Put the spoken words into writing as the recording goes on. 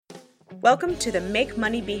Welcome to the Make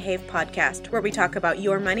Money Behave podcast, where we talk about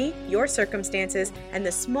your money, your circumstances, and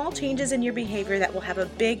the small changes in your behavior that will have a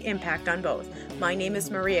big impact on both. My name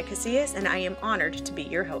is Maria Casillas, and I am honored to be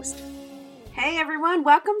your host. Hey everyone,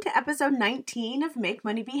 welcome to episode 19 of Make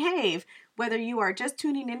Money Behave. Whether you are just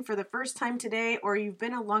tuning in for the first time today or you've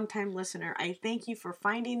been a long-time listener, I thank you for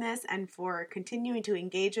finding this and for continuing to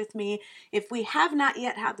engage with me. If we have not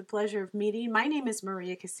yet had the pleasure of meeting, my name is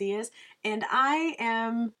Maria Casillas, and I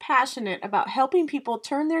am passionate about helping people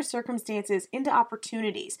turn their circumstances into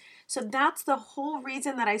opportunities. So that's the whole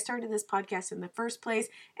reason that I started this podcast in the first place,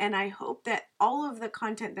 and I hope that all of the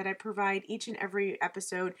content that I provide each and every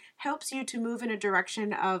episode helps you to move in a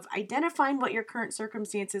direction of identifying what your current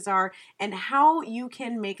circumstances are and how you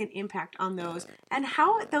can make an impact on those and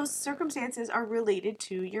how those circumstances are related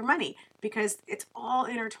to your money, because it's all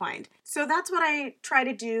intertwined. So that's what I try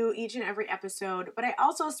to do each and every episode, but I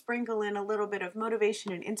also sprinkle in a little bit of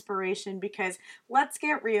motivation and inspiration because let's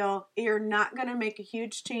get real, you're not going to make a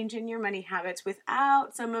huge change in your money habits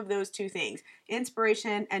without some of those two things,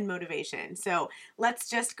 inspiration and motivation. So let's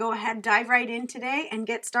just go ahead, dive right in today and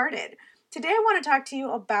get started. Today I want to talk to you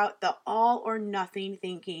about the all or nothing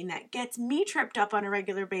thinking that gets me tripped up on a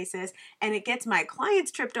regular basis, and it gets my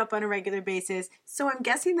clients tripped up on a regular basis, so I'm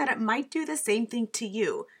guessing that it might do the same thing to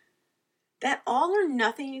you. That all or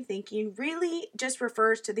nothing thinking really just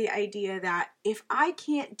refers to the idea that if I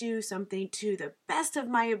can't do something to the best of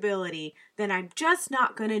my ability, then I'm just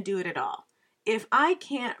not going to do it at all. If I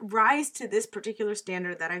can't rise to this particular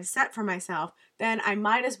standard that I've set for myself, then I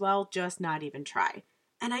might as well just not even try.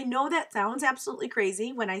 And I know that sounds absolutely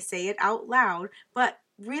crazy when I say it out loud, but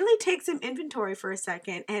really take some inventory for a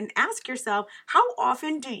second and ask yourself, how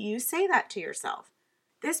often do you say that to yourself?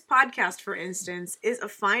 This podcast, for instance, is a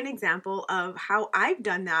fine example of how I've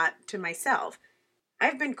done that to myself.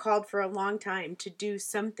 I've been called for a long time to do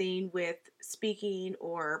something with speaking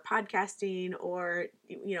or podcasting or,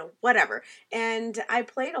 whatever. And I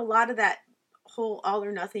played a lot of that whole all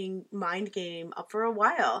or nothing mind game up for a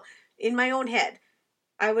while in my own head.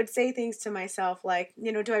 I would say things to myself like,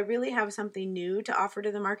 do I really have something new to offer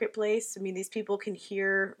to the marketplace? I mean, these people can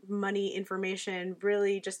hear money information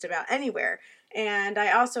really just about anywhere. And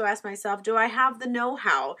I also ask myself, do I have the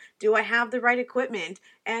know-how? Do I have the right equipment?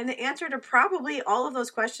 And the answer to probably all of those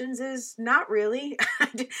questions is not really.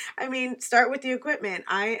 I mean, start with the equipment.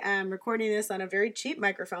 I am recording this on a very cheap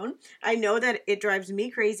microphone. I know that it drives me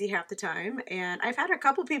crazy half the time. And I've had a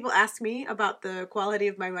couple people ask me about the quality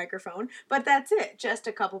of my microphone, but that's it, just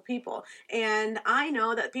a couple people. And I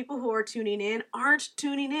know that people who are tuning in aren't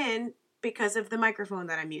tuning in because of the microphone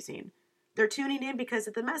that I'm using. They're tuning in because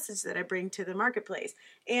of the message that I bring to the marketplace.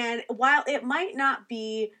 And while it might not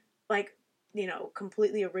be like,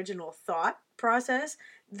 completely original thought process,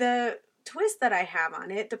 the twist that I have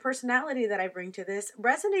on it, the personality that I bring to this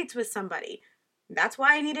resonates with somebody. That's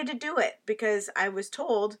why I needed to do it, because I was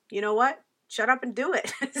told, you know what? Shut up and do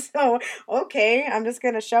it. So, okay, I'm just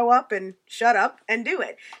going to show up and shut up and do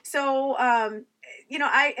it. So,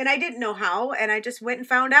 I didn't know how, and I just went and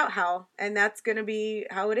found out how, and that's going to be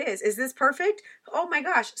how it is. Is this perfect? Oh my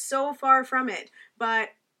gosh, so far from it. But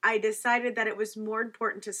I decided that it was more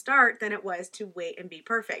important to start than it was to wait and be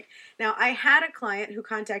perfect. Now, I had a client who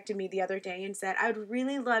contacted me the other day and said, I would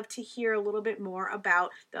really love to hear a little bit more about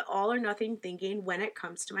the all or nothing thinking when it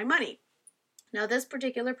comes to my money. Now, this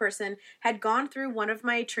particular person had gone through one of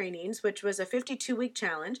my trainings, which was a 52-week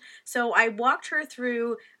challenge. So I walked her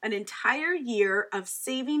through an entire year of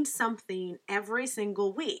saving something every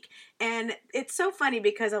single week. And it's so funny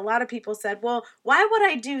because a lot of people said, well, why would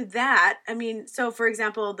I do that? I mean, so for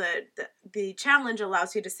example, the challenge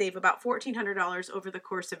allows you to save about $1,400 over the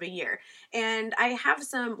course of a year. And I have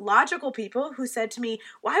some logical people who said to me,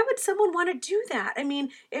 why would someone want to do that? I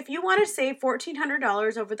mean, if you want to save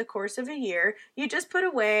 $1,400 over the course of a year, you just put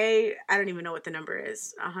away, I don't even know what the number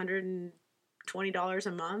is, $120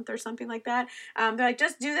 a month or something like that. They're like,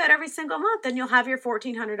 just do that every single month, and you'll have your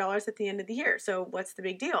 $1,400 at the end of the year. So what's the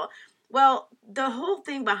big deal? Well, the whole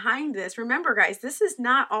thing behind this, remember guys, this is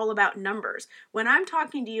not all about numbers. When I'm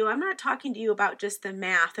talking to you, I'm not talking to you about just the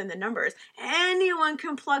math and the numbers. Anyone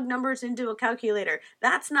can plug numbers into a calculator.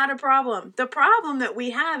 That's not a problem. The problem that we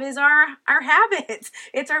have is our habits.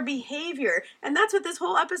 It's our behavior. And that's what this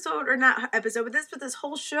whole episode, or not episode, but that's what this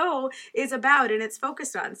whole show is about and it's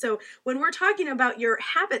focused on. So when we're talking about your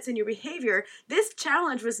habits and your behavior, this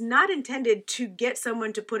challenge was not intended to get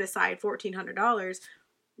someone to put aside $1,400.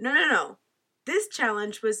 No. This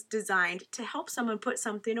challenge was designed to help someone put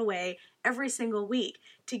something away every single week,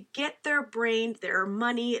 to get their brain, their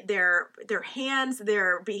money, their hands,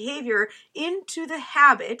 their behavior into the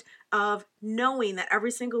habit of knowing that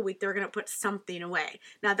every single week they're going to put something away.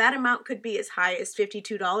 Now that amount could be as high as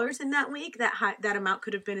 $52 in that week. That amount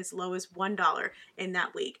could have been as low as $1 in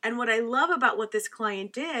that week. And what I love about what this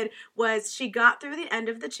client did was she got through the end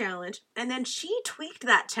of the challenge, and then she tweaked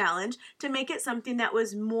that challenge to make it something that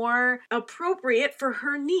was more appropriate for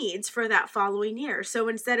her needs for that following year. So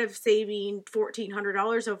instead of saving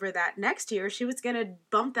 $1,400 over that next year, she was going to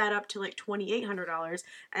bump that up to like $2,800.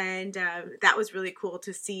 And that was really cool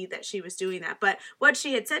to see that she was doing that. But what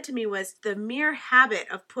she had said to me was the mere habit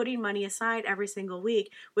of putting money aside every single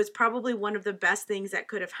week was probably one of the best things that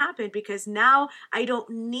could have happened, because now I don't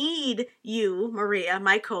need you, Maria,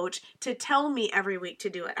 my coach, to tell me every week to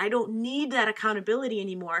do it. I don't need that accountability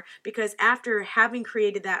anymore, because after having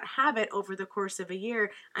created that habit over the course of a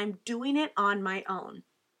year, I'm doing it on my own.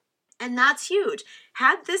 And that's huge.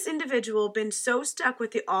 Had this individual been so stuck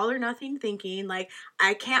with the all or nothing thinking, like,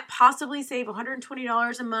 I can't possibly save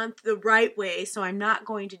 $120 a month the right way, so I'm not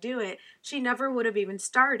going to do it, she never would have even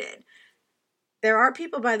started. There are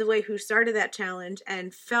people, by the way, who started that challenge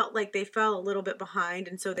and felt like they fell a little bit behind,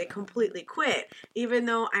 and so they completely quit. Even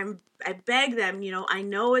though I beg them, I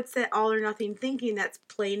know it's that all or nothing thinking that's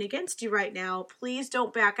playing against you right now. Please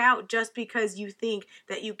don't back out just because you think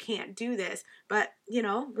that you can't do this. But,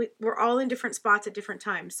 we're all in different spots at different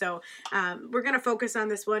times. So we're going to focus on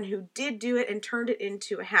this one who did do it and turned it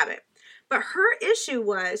into a habit. But her issue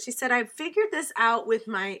was, she said, I figured this out with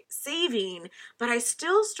my saving, but I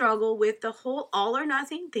still struggle with the whole all or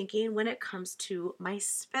nothing thinking when it comes to my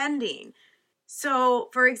spending. So,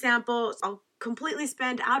 for example, I'll completely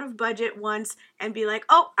spend out of budget once and be like,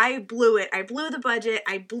 oh, I blew it. I blew the budget.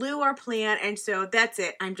 I blew our plan. And so that's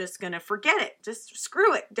it. I'm just going to forget it. Just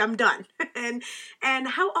screw it. I'm done. And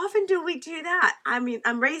how often do we do that? I mean,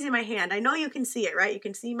 I'm raising my hand. I know you can see it, right? You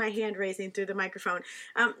can see my hand raising through the microphone.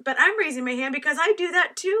 But I'm raising my hand because I do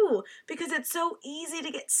that too, because it's so easy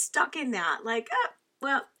to get stuck in that. Like,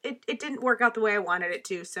 well, it didn't work out the way I wanted it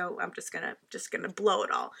to, so I'm just gonna blow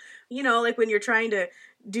it all. Like when you're trying to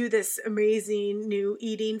do this amazing new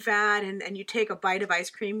eating fad and you take a bite of ice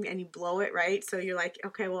cream and you blow it, right? So you're like,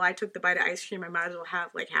 okay, well, I took the bite of ice cream, I might as well have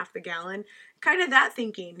like half the gallon. Kind of that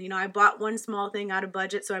thinking. I bought one small thing out of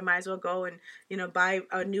budget, so I might as well go and, buy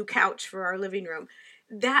a new couch for our living room.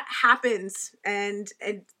 That happens, and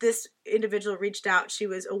this individual reached out. She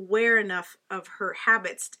was aware enough of her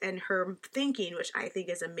habits and her thinking, which I think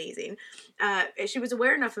is amazing. She was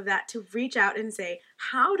aware enough of that to reach out and say,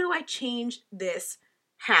 how do I change this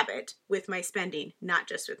habit with my spending, not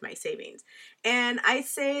just with my savings? And I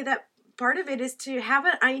say that part of it is to have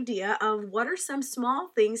an idea of what are some small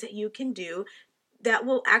things that you can do that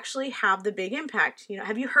will actually have the big impact.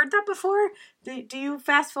 Have you heard that before? Do you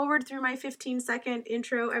fast forward through my 15-second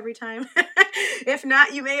intro every time? If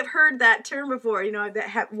not, you may have heard that term before.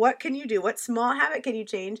 What can you do? What small habit can you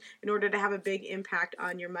change in order to have a big impact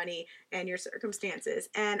on your money and your circumstances?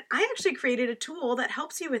 And I actually created a tool that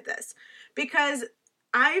helps you with this, because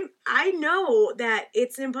I know that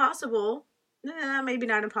it's impossible. Maybe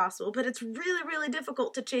not impossible, but it's really, really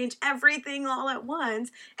difficult to change everything all at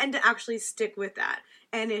once and to actually stick with that.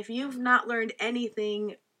 And if you've not learned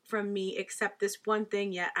anything from me except this one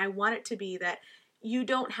thing yet, I want it to be that you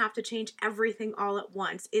don't have to change everything all at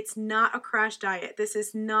once. It's not a crash diet. This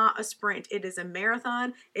is not a sprint. It is a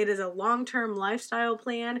marathon. It is a long-term lifestyle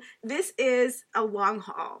plan. This is a long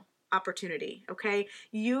haul opportunity. Okay.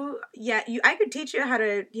 I could teach you how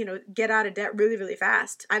to, get out of debt really, really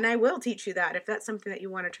fast. And I will teach you that if that's something that you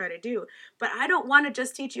want to try to do. But I don't want to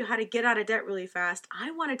just teach you how to get out of debt really fast.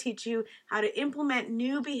 I want to teach you how to implement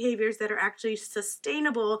new behaviors that are actually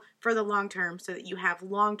sustainable for the long term so that you have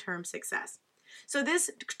long-term success. So this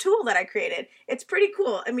tool that I created, it's pretty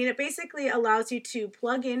cool. I mean, it basically allows you to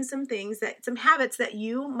plug in some habits that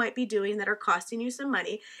you might be doing that are costing you some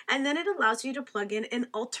money. And then it allows you to plug in an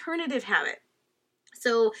alternative habit.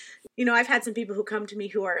 So, I've had some people who come to me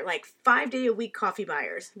who are like 5-day-a-week coffee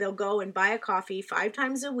buyers. They'll go and buy a coffee 5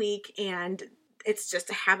 times a week, and it's just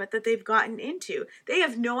a habit that they've gotten into. They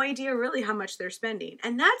have no idea really how much they're spending.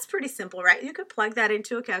 And that's pretty simple, right? You could plug that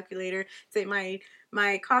into a calculator, say my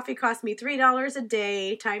coffee costs me $3 a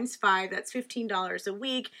day times 5, that's $15 a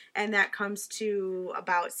week, and that comes to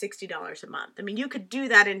about $60 a month. I mean, you could do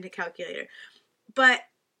that into a calculator. But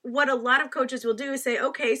what a lot of coaches will do is say,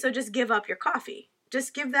 okay, so just give up your coffee.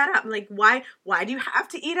 Just give that up. Like, why do you have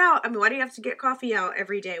to eat out? I mean, why do you have to get coffee out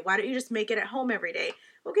every day? Why don't you just make it at home every day?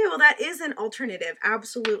 Okay, well, that is an alternative,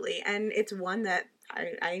 absolutely. And it's one that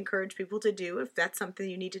I encourage people to do if that's something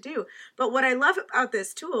you need to do. But what I love about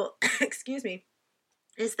this tool, excuse me,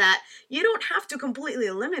 is that you don't have to completely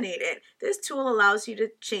eliminate it. This tool allows you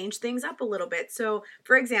to change things up a little bit. So,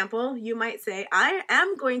 for example, you might say, I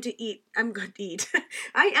am going to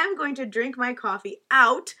I am going to drink my coffee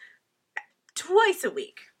out twice a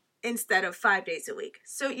week instead of 5 days a week.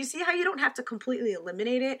 So you see how you don't have to completely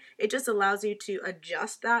eliminate it. It just allows you to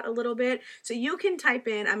adjust that a little bit. So you can type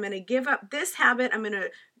in, I'm going to give up this habit. I'm going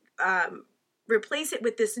to replace it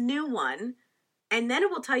with this new one. And then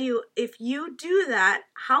it will tell you, if you do that,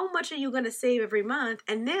 how much are you going to save every month?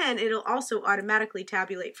 And then it'll also automatically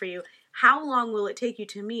tabulate for you, how long will it take you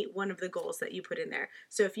to meet one of the goals that you put in there.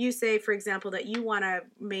 So if you say, for example, that you want to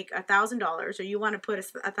make $1,000 or you want to put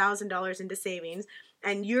 $1,000 into savings,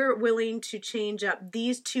 and you're willing to change up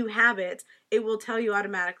these two habits, it will tell you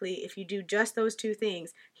automatically, if you do just those two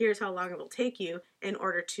things, here's how long it will take you in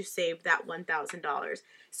order to save that $1,000.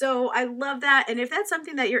 So I love that. And if that's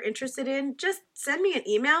something that you're interested in, just send me an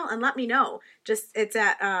email and let me know. It's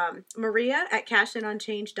at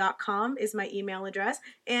maria@cashinOnChange.com is my email address.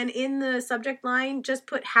 And in the subject line, just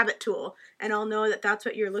put habit tool, and I'll know that that's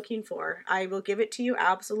what you're looking for. I will give it to you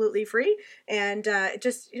absolutely free. And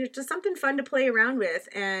just something fun to play around with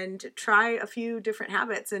and try a few different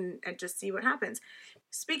habits and just see what happens.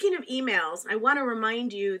 Speaking of emails, I want to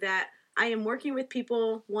remind you that I am working with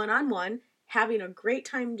people one-on-one, having a great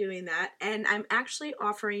time doing that, and I'm actually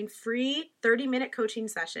offering free 30-minute coaching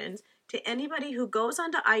sessions to anybody who goes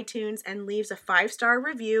onto iTunes and leaves a 5-star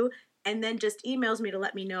review and then just emails me to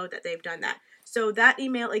let me know that they've done that. So that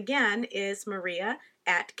email again is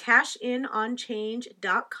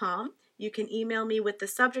maria@cashinOnChange.com. You can email me with the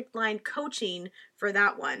subject line coaching for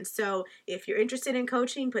that one. So if you're interested in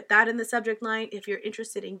coaching, put that in the subject line. If you're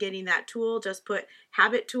interested in getting that tool, just put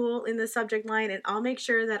habit tool in the subject line, and I'll make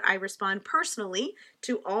sure that I respond personally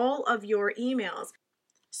to all of your emails.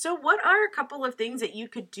 So what are a couple of things that you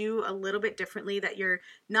could do a little bit differently, that you're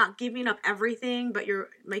not giving up everything, but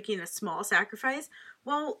you're making a small sacrifice?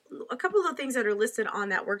 Well, a couple of things that are listed on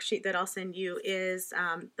that worksheet that I'll send you is,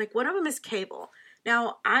 one of them is cable.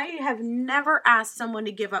 Now, I have never asked someone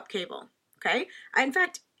to give up cable, okay? In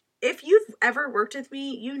fact, if you've ever worked with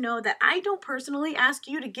me, you know that I don't personally ask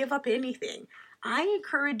you to give up anything. I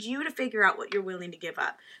encourage you to figure out what you're willing to give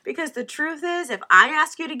up. Because the truth is, if I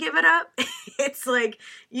ask you to give it up, it's like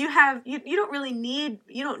you don't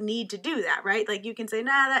need to do that, right? Like you can say,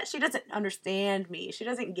 that she doesn't understand me. She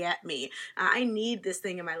doesn't get me. I need this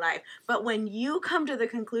thing in my life. But when you come to the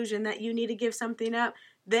conclusion that you need to give something up,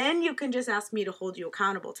 then you can just ask me to hold you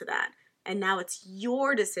accountable to that. And now it's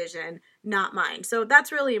your decision, not mine. So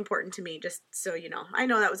that's really important to me, just so you know. I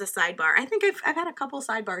know that was a sidebar. I think I've had a couple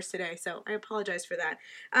sidebars today, so I apologize for that.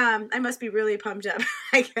 I must be really pumped up,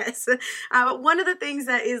 I guess. One of the things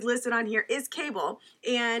that is listed on here is cable.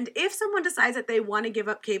 And if someone decides that they want to give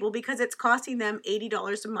up cable because it's costing them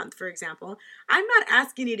 $80 a month, for example, I'm not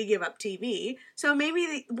asking you to give up TV. So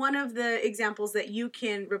maybe one of the examples that you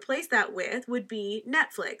can replace that with would be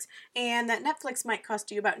Netflix. And that Netflix might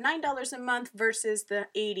cost you about $9 a month versus the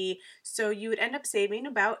 $80. So you would end up saving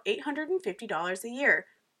about $850 a year.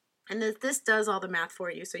 And this does all the math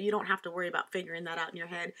for you, so you don't have to worry about figuring that out in your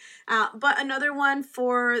head. But another one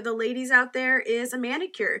for the ladies out there is a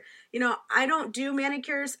manicure. I don't do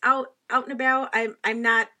manicures out and about. I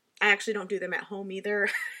actually don't do them at home either.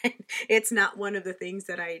 It's not one of the things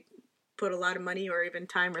that I put a lot of money or even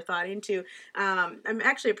time or thought into. I'm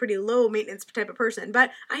actually a pretty low maintenance type of person,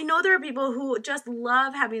 but I know there are people who just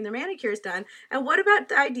love having their manicures done. And what about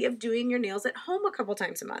the idea of doing your nails at home a couple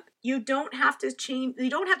times a month? You don't have to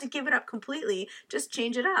give it up completely, just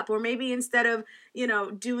change it up. Or maybe instead of,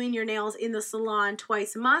 doing your nails in the salon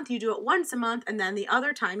twice a month, you do it once a month, and then the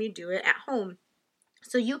other time you do it at home.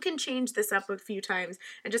 So you can change this up a few times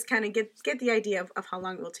and just kind of get the idea of how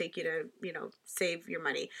long it will take you to, save your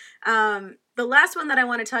money. The last one that I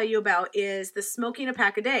want to tell you about is the smoking a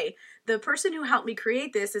pack a day. The person who helped me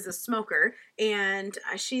create this is a smoker, and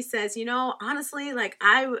she says, honestly,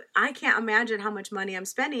 I can't imagine how much money I'm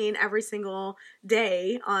spending every single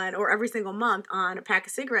day or every single month on a pack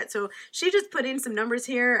of cigarettes. So she just put in some numbers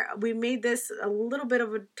here. We made this a little bit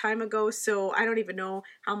of a time ago, so I don't even know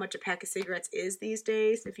how much a pack of cigarettes is these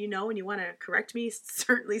days. If you know and you want to correct me,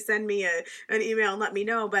 certainly send me an email and let me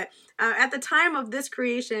know. But at the time of this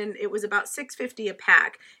creation, it was about $6.50 a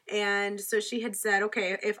pack. And so she had said,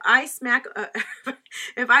 okay, if I smoke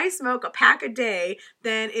a pack a day,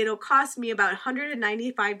 then it'll cost me about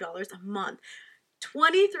 $195 a month.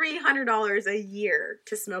 $2,300 a year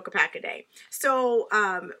to smoke a pack a day. So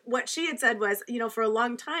what she had said was, for a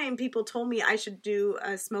long time, people told me I should do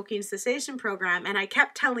a smoking cessation program, and I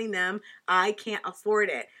kept telling them I can't afford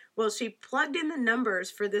it. Well, she plugged in the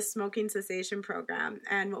numbers for this smoking cessation program.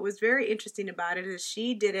 And what was very interesting about it is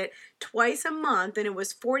she did it twice a month, and it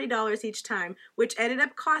was $40 each time, which ended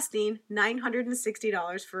up costing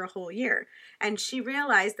 $960 for a whole year. And she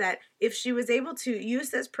realized that if she was able to use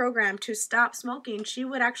this program to stop smoking, she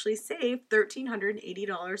would actually save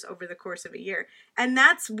 $1,380 over the course of a year. And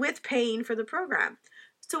that's with paying for the program.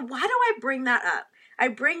 So why do I bring that up? I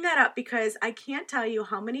bring that up because I can't tell you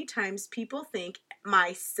how many times people think,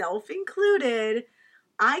 myself included,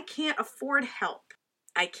 I can't afford help.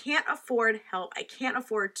 I can't afford help. I can't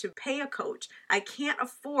afford to pay a coach. I can't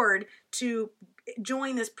afford to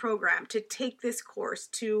join this program, to take this course,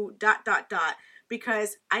 to ...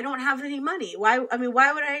 because I don't have any money. Why would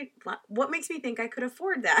I, what makes me think I could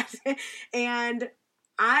afford that? And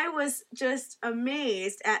I was just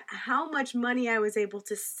amazed at how much money I was able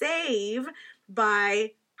to save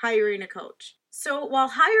by hiring a coach. So while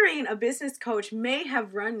hiring a business coach may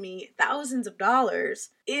have run me thousands of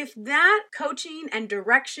dollars, if that coaching and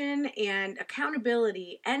direction and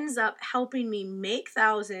accountability ends up helping me make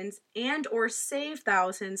thousands and or save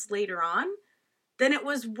thousands later on, then it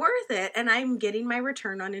was worth it, and I'm getting my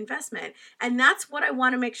return on investment. And that's what I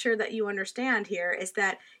want to make sure that you understand here is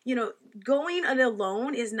that, going it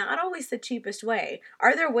alone is not always the cheapest way.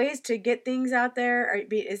 Are there ways to get things out there?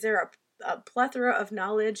 Is there a plethora of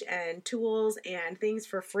knowledge and tools and things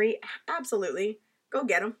for free? Absolutely. Go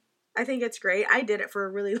get them. I think it's great. I did it for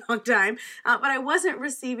a really long time, but I wasn't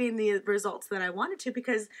receiving the results that I wanted to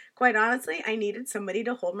because, quite honestly, I needed somebody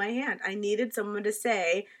to hold my hand. I needed someone to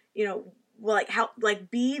say,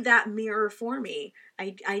 be that mirror for me.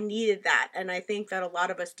 I needed that. And I think that a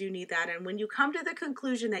lot of us do need that. And when you come to the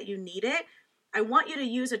conclusion that you need it, I want you to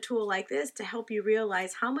use a tool like this to help you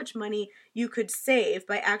realize how much money you could save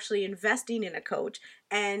by actually investing in a coach,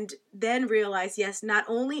 and then realize, yes, not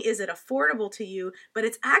only is it affordable to you, but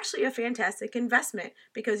it's actually a fantastic investment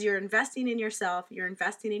because you're investing in yourself, you're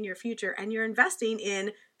investing in your future, and you're investing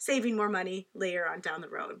in saving more money later on down the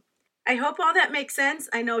road. I hope all that makes sense.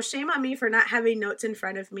 I know, shame on me for not having notes in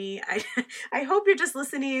front of me. I hope you're just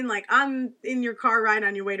listening in your car ride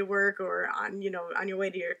on your way to work, or on your way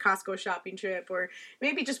to your Costco shopping trip, or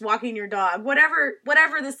maybe just walking your dog. Whatever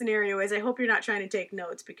the scenario is, I hope you're not trying to take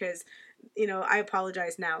notes because I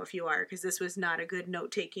apologize now if you are, because this was not a good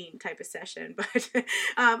note-taking type of session, but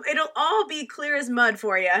it'll all be clear as mud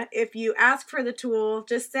for you. If you ask for the tool,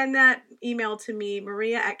 just send that email to me,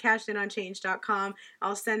 maria@cashedinonchange.com.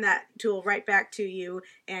 I'll send that tool right back to you,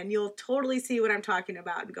 and you'll totally see what I'm talking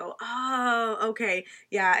about and go, oh, okay,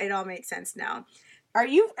 yeah, it all makes sense now. Are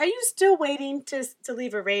you still waiting to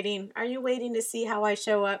leave a rating? Are you waiting to see how I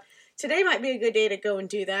show up? Today might be a good day to go and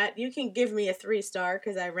do that. You can give me a 3-star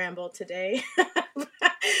because I rambled today.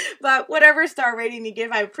 But whatever star rating you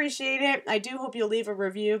give, I appreciate it. I do hope you'll leave a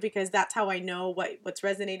review because that's how I know what's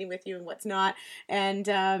resonating with you and what's not. And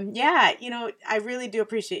I really do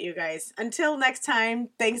appreciate you guys. Until next time,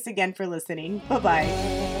 thanks again for listening.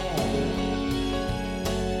 Bye-bye.